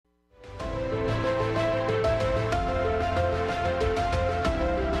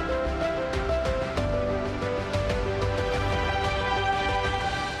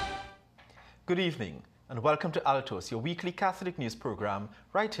Good evening and welcome to Altos, your weekly Catholic news program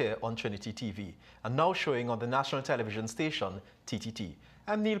right here on Trinity TV and now showing on the national television station TTT.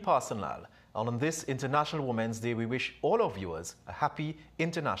 I'm Neil Parsonlal, and on this International Women's Day we wish all our viewers a happy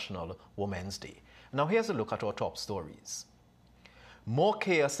International Women's Day. Now here's a look at our top stories. More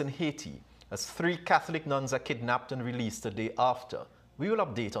chaos in Haiti as 3 Catholic nuns are kidnapped and released the day after. We will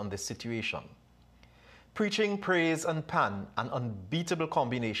update on this situation. Preaching, praise and pan, an unbeatable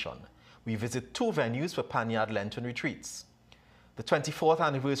combination. We visit 2 venues for Panyard Lenten retreats. The 24th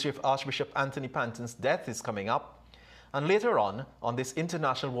anniversary of Archbishop Anthony Panton's death is coming up. And later on this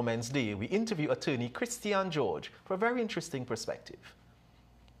International Women's Day, we interview attorney Christiane George for a very interesting perspective.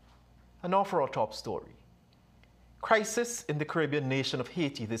 And now for our top story. Crisis in the Caribbean nation of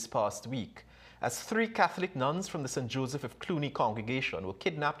Haiti this past week, as 3 Catholic nuns from the St. Joseph of Cluny congregation were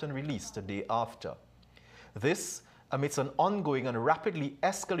kidnapped and released the day after. This amidst an ongoing and rapidly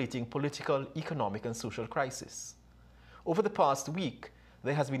escalating political, economic and social crisis. Over the past week,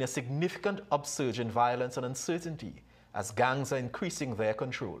 there has been a significant upsurge in violence and uncertainty as gangs are increasing their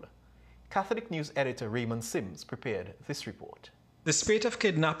control. Catholic News editor Raymond Sims prepared this report. The spate of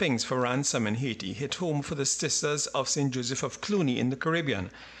kidnappings for ransom in Haiti hit home for the Sisters of St. Joseph of Cluny in the Caribbean,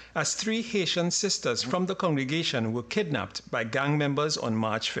 as 3 Haitian sisters from the congregation were kidnapped by gang members on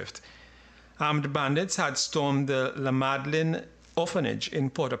March 5th. Armed bandits had stormed the La Madeleine orphanage in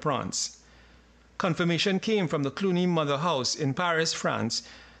Port-au-Prince. Confirmation came from the Cluny Mother House in Paris, France,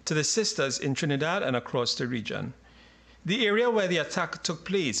 to the sisters in Trinidad and across the region. The area where the attack took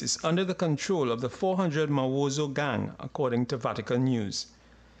place is under the control of the 400 Mawozo gang, according to Vatican News.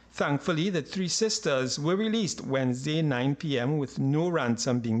 Thankfully, the 3 sisters were released Wednesday 9 p.m. with no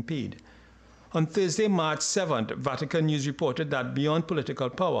ransom being paid. On Thursday, March 7th, Vatican News reported that beyond political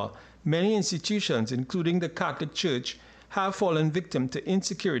power, many institutions, including the Catholic Church, have fallen victim to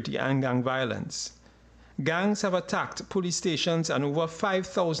insecurity and gang violence. Gangs have attacked police stations and over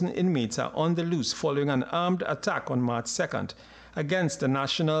 5,000 inmates are on the loose following an armed attack on March 2nd against the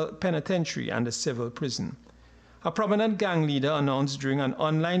National Penitentiary and the civil prison. A prominent gang leader announced during an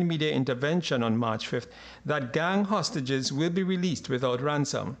online media intervention on March 5th that gang hostages will be released without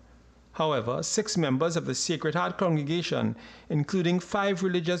ransom. However, 6 members of the Sacred Heart congregation, including 5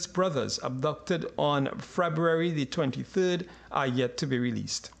 religious brothers abducted on February the 23rd, are yet to be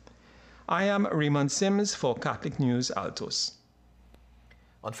released. I am Raymond Sims for Catholic News Altos.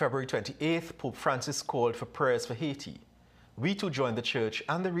 On February 28th, Pope Francis called for prayers for Haiti. We too joined the Church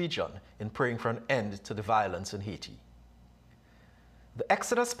and the region in praying for an end to the violence in Haiti. The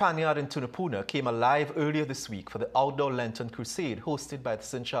Exodus Panyard in Tunapuna came alive earlier this week for the outdoor Lenten crusade hosted by the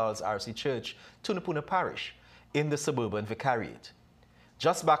St. Charles RC Church, Tunapuna Parish, in the suburban vicariate.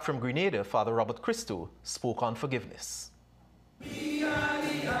 Just back from Grenada, Father Robert Christo spoke on forgiveness. We are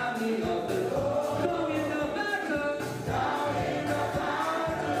the army of the Lord, go in the battle, down in the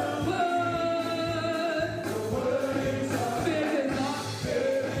battle. The word is up, it is up, it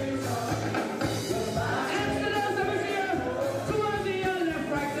is up. Exodus over here, toward the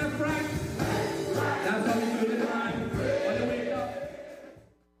left, right. That's how we do the time. On the way up.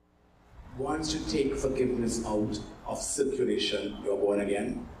 Once you take forgiveness out of circulation, you're born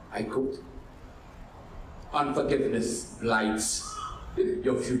again. I quote. Unforgiveness blights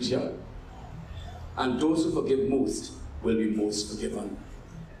your future, and those who forgive most will be most forgiven.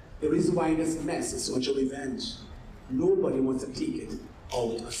 The reason why this mess is social revenge, nobody wants to take it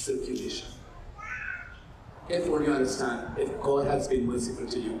out of circulation. If only you understand, if God has been merciful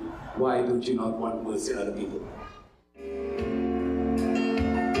to you, why don't you not want mercy in other people?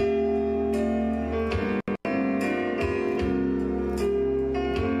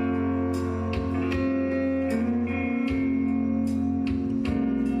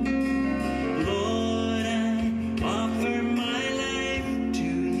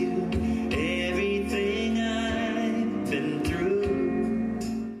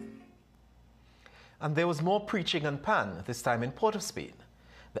 And there was more preaching and pan, this time in Port of Spain.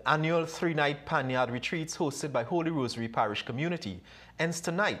 The annual 3-night Panyard retreats hosted by Holy Rosary Parish Community ends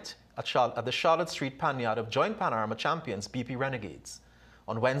tonight at the Charlotte Street Panyard of Joint Panorama champions BP Renegades.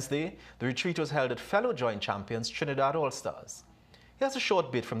 On Wednesday, the retreat was held at fellow joint champions Trinidad All-Stars. Here's a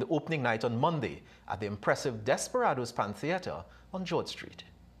short bit from the opening night on Monday at the impressive Desperados Pan Theatre on George Street.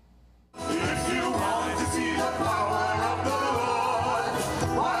 If you want to see the power of the Lord,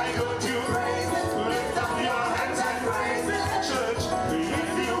 why don't you praise it? Lift up your hands and praise it, church.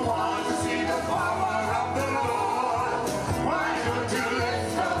 If you want to see the power of the Lord, why don't you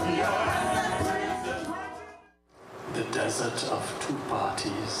lift up your hands and praise it? The desert of 2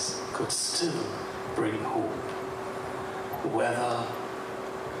 parties could still bring hope, whether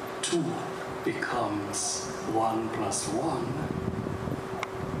 2 becomes 1 plus 1.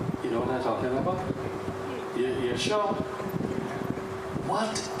 You know what I'm talking about? You sure?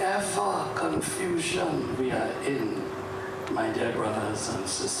 Whatever confusion we are in, my dear brothers and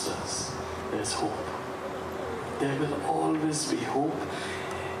sisters, there's hope. There will always be hope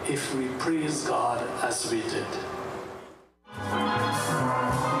if we praise God as we did.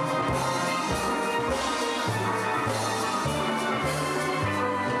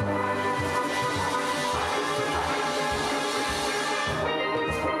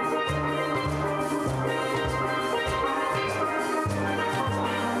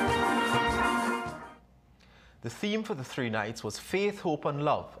 The theme for the 3 nights was Faith, Hope and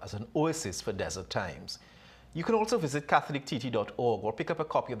Love as an oasis for desert times. You can also visit catholictt.org or pick up a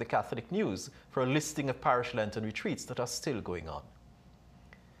copy of the Catholic News for a listing of parish Lenten retreats that are still going on.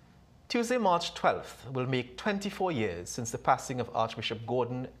 Tuesday, March 12th will make 24 years since the passing of Archbishop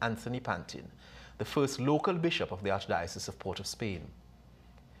Gordon Anthony Pantin, the first local bishop of the Archdiocese of Port of Spain.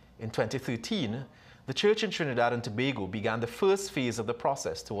 In 2013, the Church in Trinidad and Tobago began the first phase of the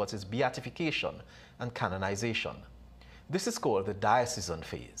process towards his beatification and canonization. This is called the diocesan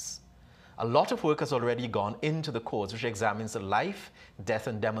phase. A lot of work has already gone into the cause which examines the life, death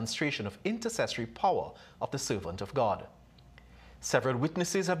and demonstration of intercessory power of the servant of God. Several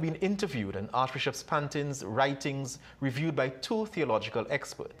witnesses have been interviewed and Archbishop Pantin's writings reviewed by 2 theological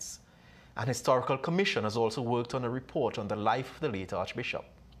experts. An historical commission has also worked on a report on the life of the late Archbishop.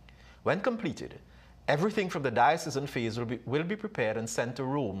 When completed, everything from the diocesan phase will be prepared and sent to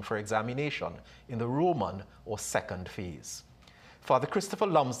Rome for examination in the Roman or second phase. Father Christopher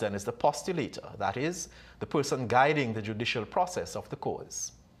Lumsden is the postulator, that is, the person guiding the judicial process of the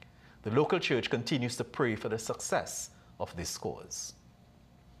cause. The local church continues to pray for the success of this cause.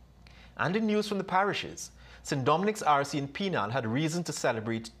 And in news from the parishes, St. Dominic's RC in Penal had reason to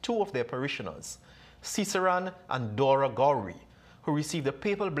celebrate 2 of their parishioners, Ciceran and Dora Gowrie, who received a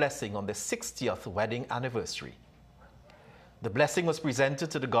papal blessing on their 60th wedding anniversary. The blessing was presented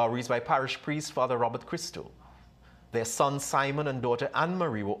to the Gowries by parish priest Father Robert Christo. Their son Simon and daughter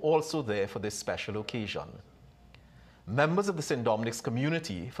Anne-Marie were also there for this special occasion. Members of the St. Dominic's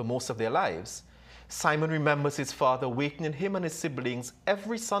community for most of their lives, Simon remembers his father wakening him and his siblings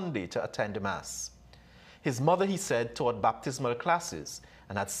every Sunday to attend Mass. His mother, he said, taught baptismal classes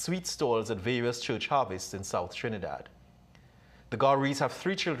and had sweet stalls at various church harvests in South Trinidad. The Gowries have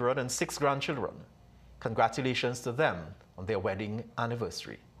 3 children and 6 grandchildren. Congratulations to them on their wedding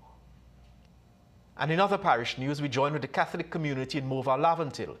anniversary. And in other parish news, we join with the Catholic community in Morval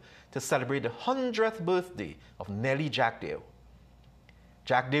Laventille to celebrate the 100th birthday of Nellie Jackdale.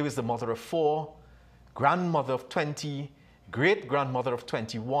 Jackdale is the mother of 4, grandmother of 20, great-grandmother of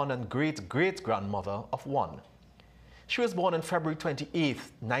 21, and great-great-grandmother of 1. She was born on February 28,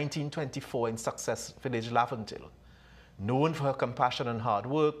 1924 in Success Village, Laventille. Known for her compassion and hard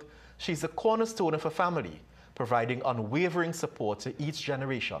work, she is the cornerstone of her family, providing unwavering support to each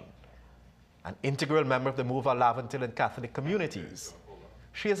generation. An integral member of the Morval Laventille and Catholic communities,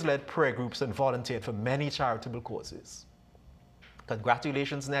 she has led prayer groups and volunteered for many charitable causes.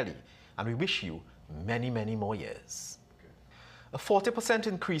 Congratulations, Nellie, and we wish you many, many more years. A 40%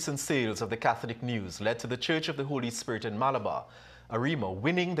 increase in sales of the Catholic News led to the Church of the Holy Spirit in Malabar, Arima,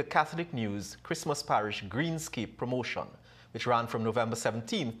 winning the Catholic News Christmas Parish Greenscape promotion, which ran from November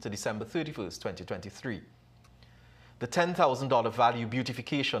 17th to December 31st, 2023. The $10,000 value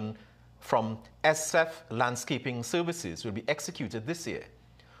beautification from SF Landscaping Services will be executed this year.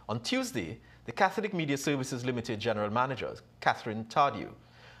 On Tuesday, the Catholic Media Services Limited General Manager, Catherine Tardieu,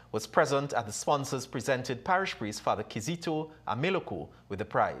 was present at the sponsors presented parish priest Father Kizito Ameloko with the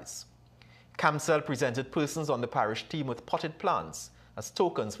prize. CAMCEL presented persons on the parish team with potted plants as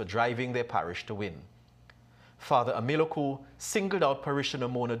tokens for driving their parish to win. Father Ameloko singled out parishioner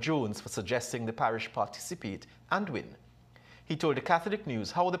Mona Jones for suggesting the parish participate and win. He told the Catholic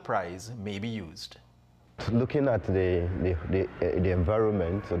News how the prize may be used. Looking at the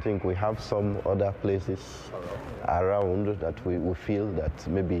environment, I think we have some other places around that we feel that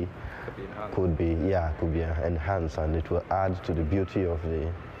maybe could be enhanced, and it will add to the beauty of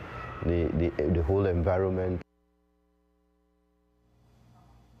the whole environment.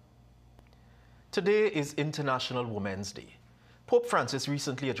 Today is International Women's Day. Pope Francis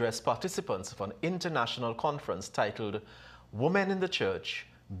recently addressed participants of an international conference titled Women in the Church,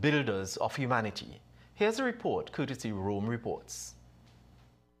 Builders of Humanity. Here's a report courtesy Rome Reports.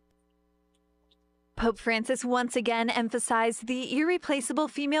 Pope Francis once again emphasized the irreplaceable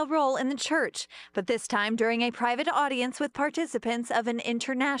female role in the church, but this time during a private audience with participants of an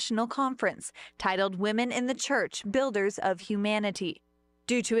international conference titled Women in the Church, Builders of Humanity.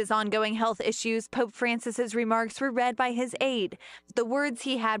 Due to his ongoing health issues, Pope Francis's remarks were read by his aide. The words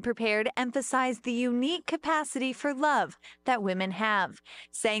he had prepared emphasized the unique capacity for love that women have,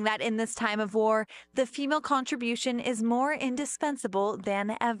 saying that in this time of war, the female contribution is more indispensable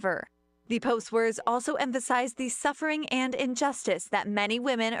than ever. The Pope's words also emphasized the suffering and injustice that many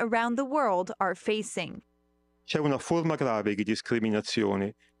women around the world are facing. C'è una forma grave di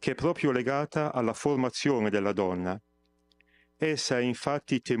discriminazione che è proprio legata alla formazione della donna. Essa è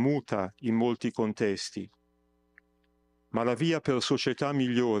infatti temuta in molti contesti. Ma la via per società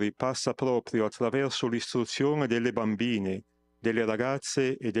migliori passa proprio attraverso l'istruzione delle bambine, delle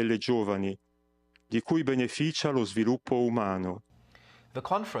ragazze e delle giovani, di cui beneficia lo sviluppo umano. The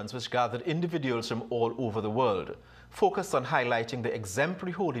conference, which gathered individuals from all over the world, focused on highlighting the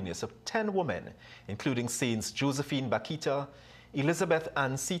exemplary holiness of 10 women, including Saints Josephine Bakita, Elizabeth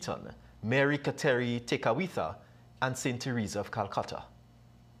Ann Seton, Mary Kateri Tekawitha, and St. Teresa of Calcutta.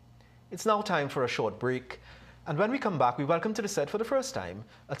 It's now time for a short break, and when we come back, we welcome to the set for the first time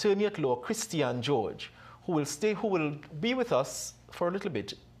Attorney at Law Christiane George, who will be with us for a little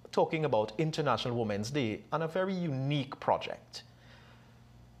bit talking about International Women's Day and a very unique project.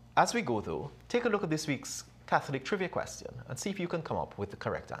 As we go, though, take a look at this week's Catholic trivia question and see if you can come up with the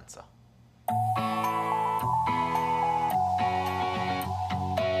correct answer.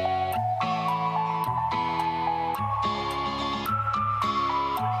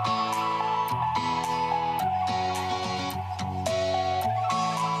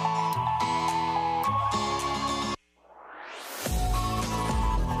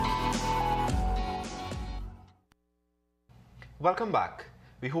 Welcome back.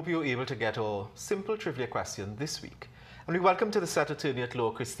 We hope you were able to get a simple trivia question this week. And we welcome to the set Attorney at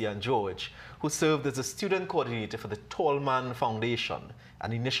Law Christiane George, who served as a student coordinator for the Tall Man Foundation,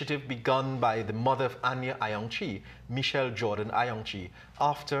 an initiative begun by the mother of Anya Ayongchi, Michelle Jordan Ayongchi,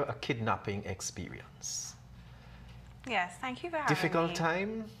 after a kidnapping experience. Yes, thank you for having me. Difficult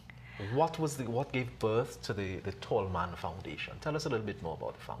time? What gave birth to the Tall Man Foundation? Tell us a little bit more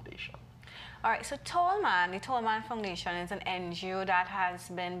about the foundation. All right, so the Tall Man Foundation is an NGO that has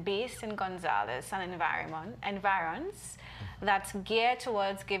been based in Gonzales and environs that's geared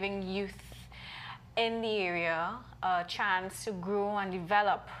towards giving youth in the area a chance to grow and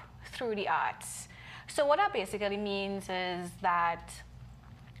develop through the arts. So what that basically means is that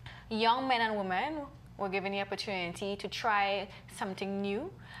young men and women were given the opportunity to try something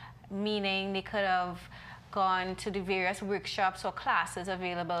new, meaning they could have gone to the various workshops or classes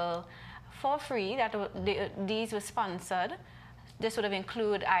available for free. These were sponsored. This would have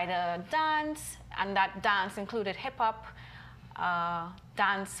included either dance, and that dance included hip-hop,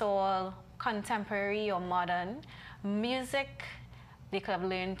 dancehall, contemporary or modern, music. They could have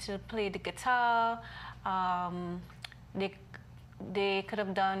learned to play the guitar. They could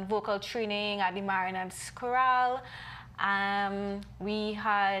have done vocal training at the Marinades Chorale. We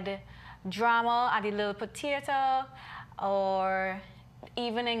had drama at the Little Put Theatre, or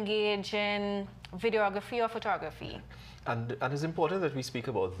even engage in videography or photography. And it's important that we speak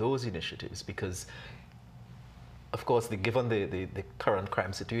about those initiatives because, of course, given the current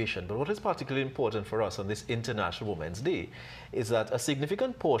crime situation, but what is particularly important for us on this International Women's Day is that a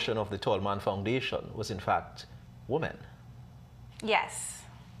significant portion of the Tall Man Foundation was in fact women. Yes.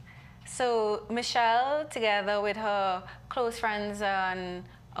 So Michelle, together with her close friends and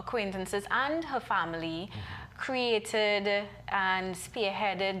acquaintances and her family, created and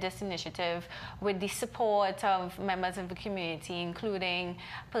spearheaded this initiative with the support of members of the community, including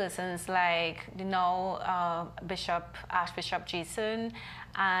persons like the now Archbishop Jason,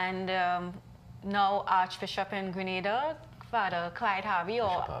 and now Archbishop in Grenada, Father Clyde Harvey,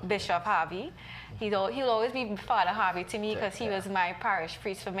 or Bishop Harvey. He'll always be Father Harvey to me because he was my parish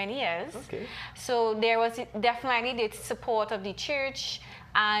priest for many years. Okay. So there was definitely the support of the church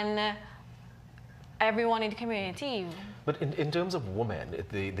and everyone in the community. But in terms of women,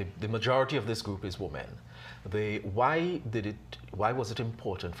 the majority of this group is women. Why was it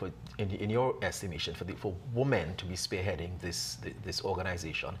important in your estimation for women to be spearheading this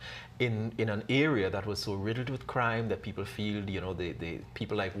organization in an area that was so riddled with crime that people feel the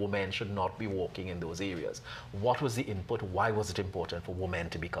people like women should not be walking in those areas? What was the input? Why was it important for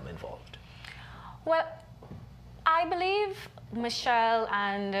women to become involved? Well, I believe Michelle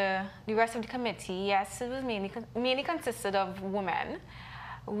and the rest of the committee, yes, it was mainly consisted of women.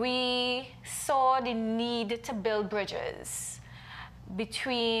 We saw the need to build bridges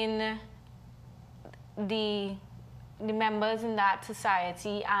between the the members in that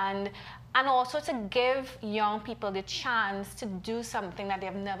society, and also to give young people the chance to do something that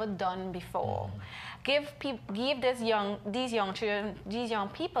they've never done before. Give these young children, these young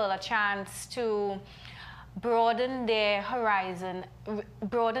people a chance to broaden their horizon,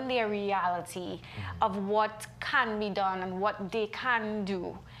 broaden their reality of what can be done and what they can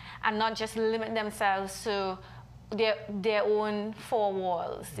do, and not just limit themselves to their own four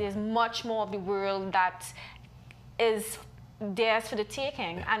walls. There's much more of the world that is theirs for the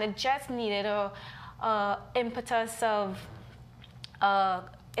taking, and it just needed a impetus of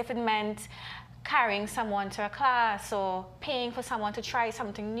if it meant carrying someone to a class or paying for someone to try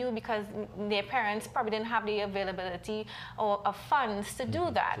something new because their parents probably didn't have the availability or of funds to do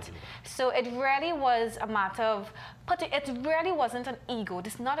that. So it really was a matter of it really wasn't an ego.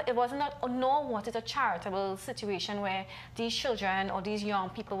 Nor was it a charitable situation where these children or these young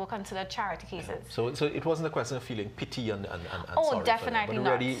people were considered charity cases. So it wasn't a question of feeling pity and oh, sorry definitely for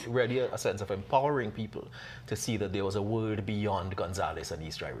them, but not. really a sense of empowering people to see that there was a world beyond Gonzales and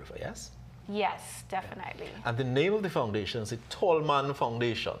East Dry River, yes? Yes, definitely. And the name of the foundation is the Tall Man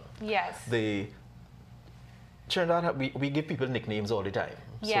Foundation. Yes. Trinidad, we give people nicknames all the time.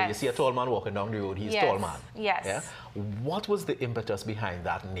 Yes. So you see a tall man walking down the road, he's Tall Man. Yes. Yeah? What was the impetus behind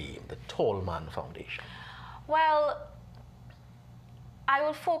that name, the Tall Man Foundation? Well, I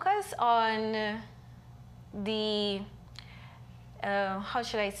will focus on the, how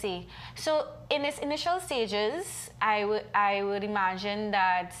should I say? So in its initial stages, I would imagine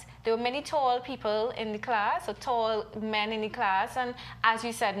that there were many tall people in the class, or tall men in the class, and as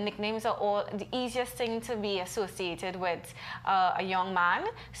you said, nicknames are all the easiest thing to be associated with a young man.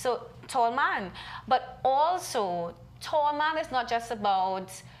 So tall man, but also tall man is not just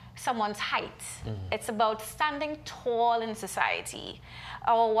about someone's height. It's about standing tall in society.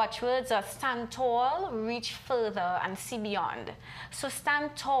 Our watchwords are stand tall, reach further, and see beyond. So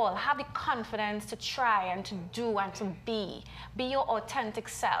stand tall, have the confidence to try and to do and to be. Be your authentic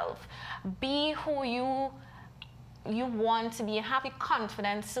self. Be who you want to be, and have the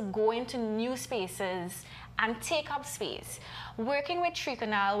confidence to go into new spaces and take up space. Working with Tree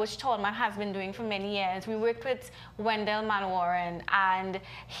Canal, which Tallman has been doing for many years, we worked with Wendell Manwaran, and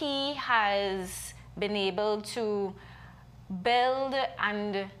he has been able to build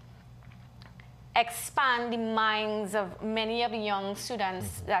and expand the minds of many of the young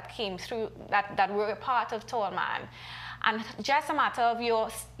students that came through, that were a part of Tallman. And just a matter of your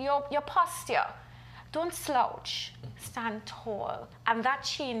posture. Don't slouch, stand tall, and that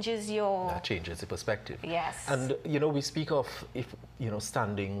changes the perspective. Yes. And we speak of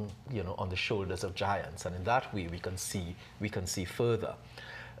standing on the shoulders of giants, and in that way we can see further.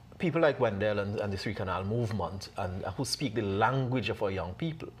 People like Wendell and the Three Canal movement, and who speak the language of our young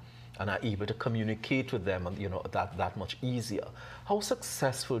people and are able to communicate with them, and that much easier. How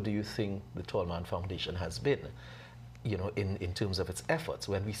successful do you think the Tall Man Foundation has been, in terms of its efforts,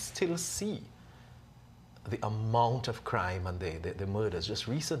 when we still see the amount of crime and the murders? Just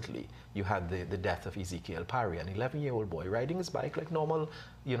recently, you had the death of Ezekiel Parry, an 11-year-old boy riding his bike like normal,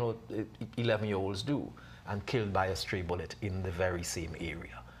 11-year-olds do, and killed by a stray bullet in the very same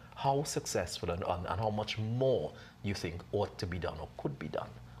area. How successful and how much more you think ought to be done or could be done?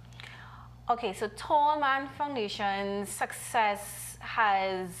 Okay, so Tall Man Foundation's success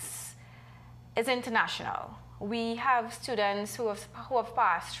is international. We have students who have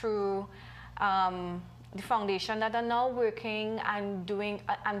passed through the foundation that are now working and doing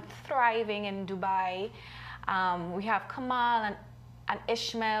and thriving in Dubai. We have Kamal and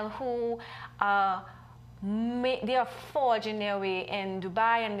Ishmael who they are forging their way in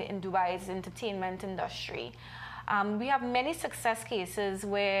Dubai and in Dubai's entertainment industry. We have many success cases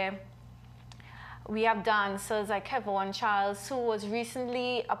where we have dancers like Kevon Charles, who was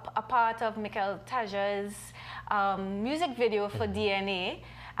recently a part of Mikel Teja's music video for DNA.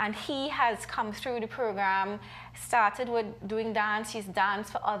 And he has come through the program, started with doing dance. He's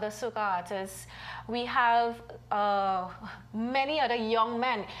danced for other soca artists. We have many other young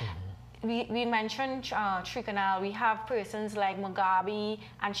men. We mentioned Tree Canal. We have persons like Mugabe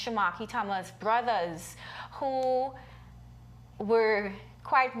and Shamaki Thomas, brothers, who were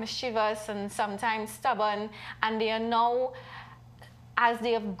quite mischievous and sometimes stubborn. And they are now, as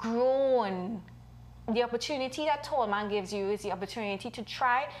they have grown, the opportunity that Tallman gives you is the opportunity to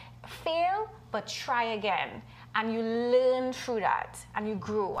try, fail, but try again. And you learn through that, and you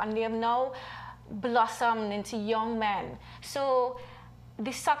grow. And they have now blossomed into young men. So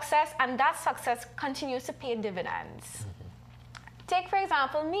the success, and that success continues to pay dividends. Take, for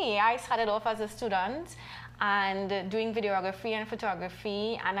example, me. I started off as a student, and doing videography and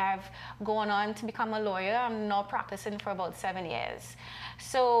photography, and I've gone on to become a lawyer. I'm now practicing for about 7 years.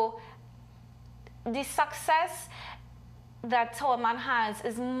 So the success that Tall Man has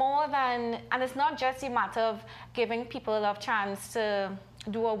is more than, and it's not just a matter of giving people a chance to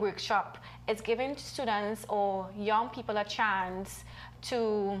do a workshop. It's giving students or young people a chance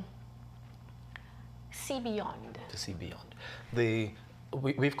to see beyond. To see beyond.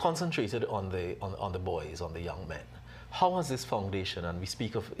 We've concentrated on the boys, on the young men. How has this foundation, and we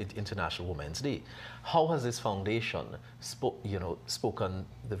speak of International Women's Day, how has this foundation spoken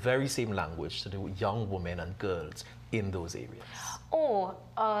the very same language to the young women and girls in those areas? Oh,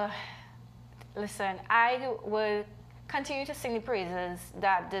 listen, I will continue to sing the praises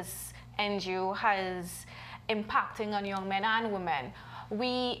that this NGO has impacting on young men and women.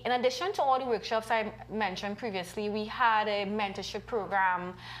 We, in addition to all the workshops I mentioned previously, we had a mentorship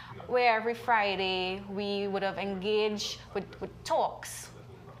program where every Friday we would have engaged with talks.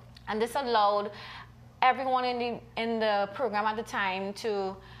 And this allowed everyone in the program at the time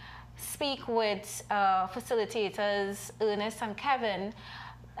to speak with facilitators, Ernest and Kevin,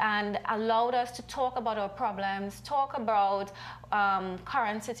 and allowed us to talk about our problems, talk about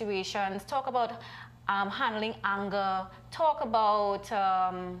current situations, talk about handling anger, talk about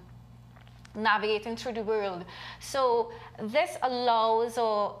navigating through the world. So this allows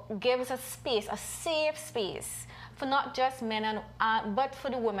or gives a space, a safe space for not just men but for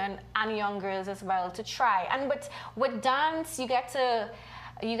the women and young girls as well to try. And with dance, you get to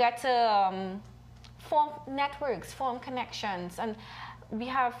form networks, form connections, and we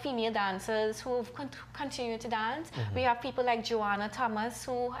have female dancers who have continued to dance. Mm-hmm. We have people like Joanna Thomas,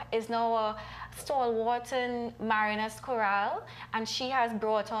 who is now a stalwart in Mariners Chorale, and she has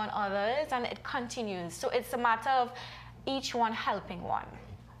brought on others, and it continues. So it's a matter of each one helping one.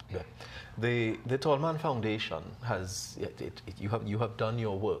 Yeah. The Tall Man Foundation has, you have done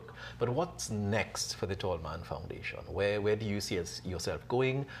your work, but what's next for the Tall Man Foundation? Where do you see yourself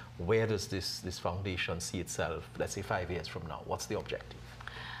going? Where does this foundation see itself, let's say 5 years from now? What's the objective?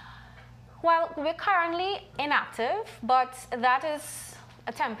 Well, we're currently inactive, but that is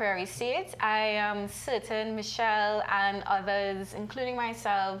a temporary state. I am certain Michelle and others, including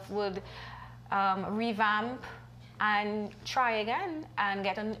myself, would revamp and try again and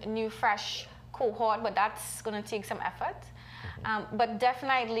get a new, fresh cohort, but that's going to take some effort. But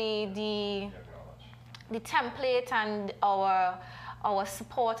definitely the template and our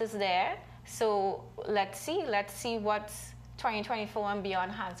support is there. So let's see what 2024 and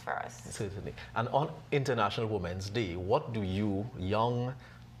beyond has for us. Certainly. And on International Women's Day, what do you, young,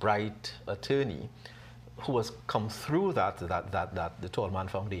 bright attorney, who has come through the Tall Man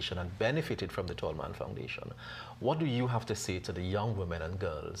Foundation and benefited from the Tall Man Foundation, what do you have to say to the young women and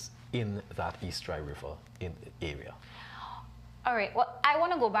girls in that East Dry River area? All right. Well, I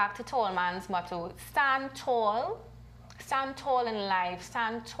want to go back to Tall Man's motto: stand tall in life,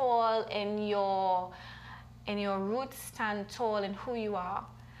 stand tall in your roots, stand tall in who you are.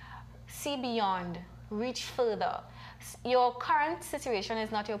 See beyond, reach further. Your current situation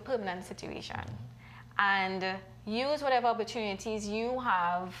is not your permanent situation. And use whatever opportunities you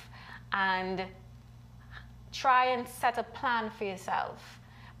have and try and set a plan for yourself.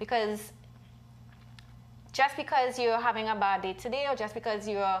 Because just because you're having a bad day today, or just because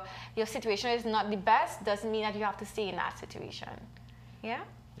your situation is not the best, doesn't mean that you have to stay in that situation. Yeah?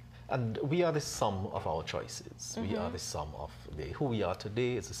 And we are the sum of our choices. Mm-hmm. We are the sum of who we are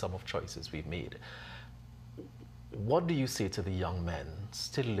today is the sum of choices we've made. What do you say to the young men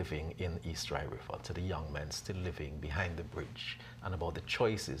still living in East Dry River, to the young men still living behind the bridge, and about the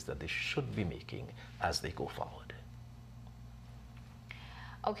choices that they should be making as they go forward?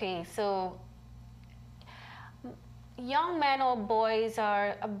 Okay, so young men or boys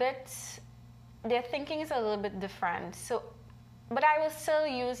are their thinking is a little bit different. So, but I will still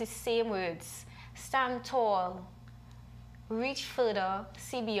use the same words: stand tall, reach further,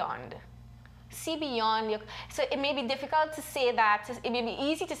 see beyond. See beyond. So it may be difficult to say that. It may be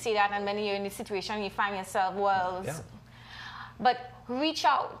easy to say that, and when you're in a situation you find yourself, well, yeah. But reach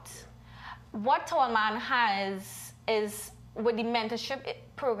out. What Tall Man has is, with the mentorship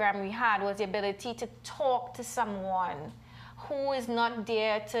program we had, was the ability to talk to someone who is not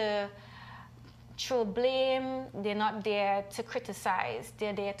there to throw blame, they're not there to criticize,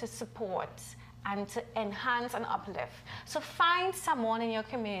 they're there to support and to enhance and uplift. So find someone in your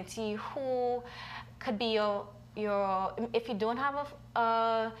community who could be your if you don't have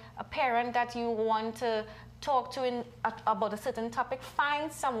a parent that you want to talk to about a certain topic,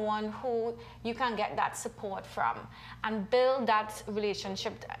 find someone who you can get that support from and build that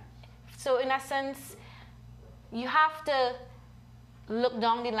relationship. So in essence, you have to look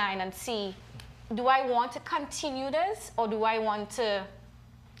down the line and see, do I want to continue this or do I want to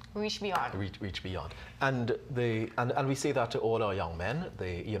reach beyond? Reach beyond. And we say that to all our young men.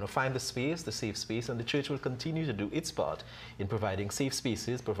 They, you know, find the space, the safe space, and the church will continue to do its part in providing safe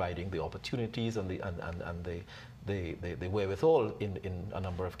spaces, providing the opportunities and the wherewithal in a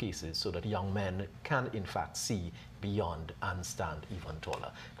number of cases so that young men can in fact see beyond and stand even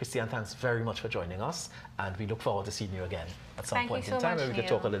taller. Christiane, thanks very much for joining us, and we look forward to seeing you again at some point in time, and we can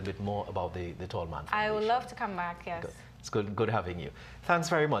talk a little bit more about the Tall Man Foundation. I would love to come back, yes. Good. It's good having you. Thanks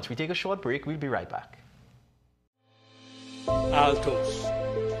very much. We take a short break. We'll be right back. Altos,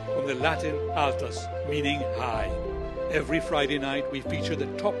 from the Latin altus, meaning high. Every Friday night we feature the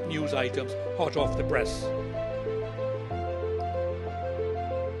top news items hot off the press.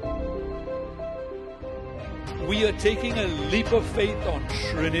 We are taking a leap of faith on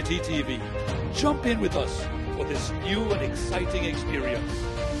Trinity TV. Jump in with us for this new and exciting experience.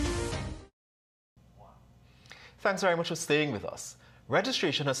 Thanks very much for staying with us.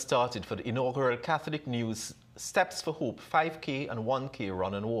 Registration has started for the inaugural Catholic News Steps for Hope 5K and 1K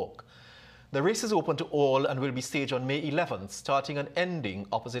run and walk. The race is open to all and will be staged on May 11th, starting and ending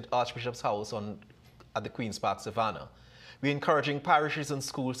opposite Archbishop's House at the Queen's Park, Savannah. We're encouraging parishes and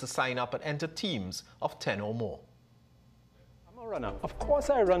schools to sign up and enter teams of 10 or more. I'm a runner. Of course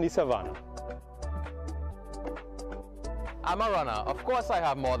I run the Savannah. I'm a runner. Of course I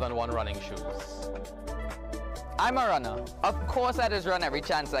have more than one running shoes. I'm a runner. Of course I just run every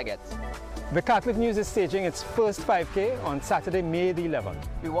chance I get. The Catholic News is staging its first 5K on Saturday, May the 11th.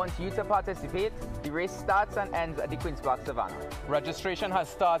 We want you to participate. The race starts and ends at the Queen's Park, Savannah. Registration has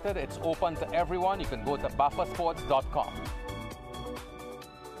started. It's open to everyone. You can go to bafasports.com.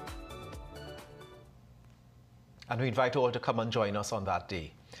 And we invite all to come and join us on that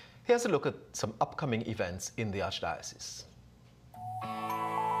day. Here's a look at some upcoming events in the Archdiocese.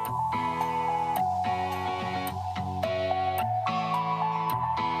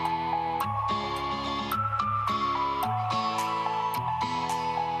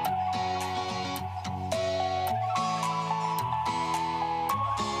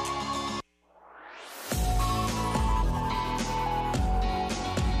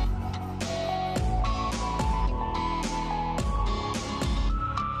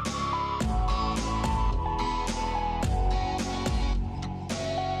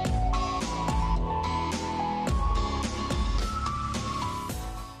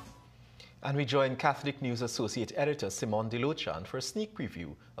 And we join Catholic News Associate Editor Simone DeLochan for a sneak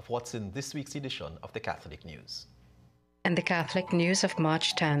preview of what's in this week's edition of the Catholic News. In the Catholic News of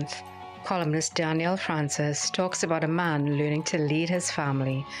March 10th, columnist Daniel Francis talks about a man learning to lead his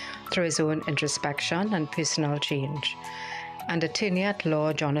family through his own introspection and personal change. And attorney at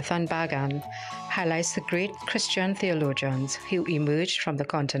law Jonathan Bagan highlights the great Christian theologians who emerged from the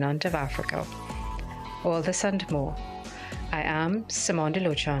continent of Africa. All this and more. I am Simone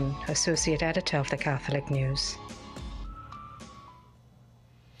DeLochan, Associate Editor of the Catholic News.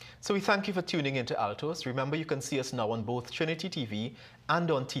 So we thank you for tuning in to Altos. Remember, you can see us now on both Trinity TV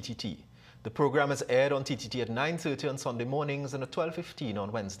and on TTT. The program is aired on TTT at 9:30 on Sunday mornings and at 12:15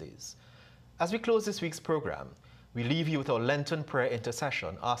 on Wednesdays. As we close this week's program, we leave you with our Lenten prayer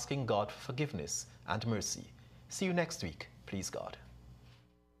intercession, asking God for forgiveness and mercy. See you next week, please God.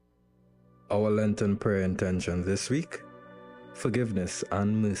 Our Lenten prayer intention this week: forgiveness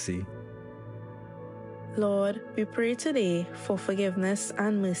and mercy. Lord, we pray today for forgiveness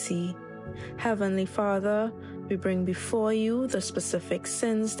and mercy. Heavenly Father, we bring before you the specific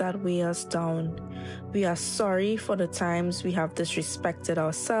sins that weigh us down. We are sorry for the times we have disrespected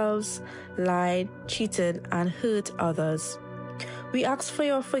ourselves, lied, cheated, and hurt others. We ask for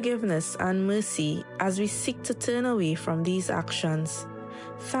your forgiveness and mercy as we seek to turn away from these actions.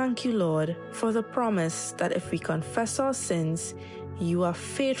 Thank you, Lord, for the promise that if we confess our sins, you are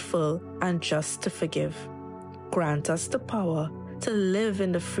faithful and just to forgive. Grant us the power to live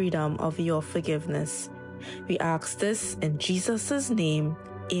in the freedom of your forgiveness. We ask this in Jesus' name.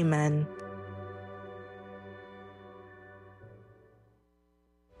 Amen.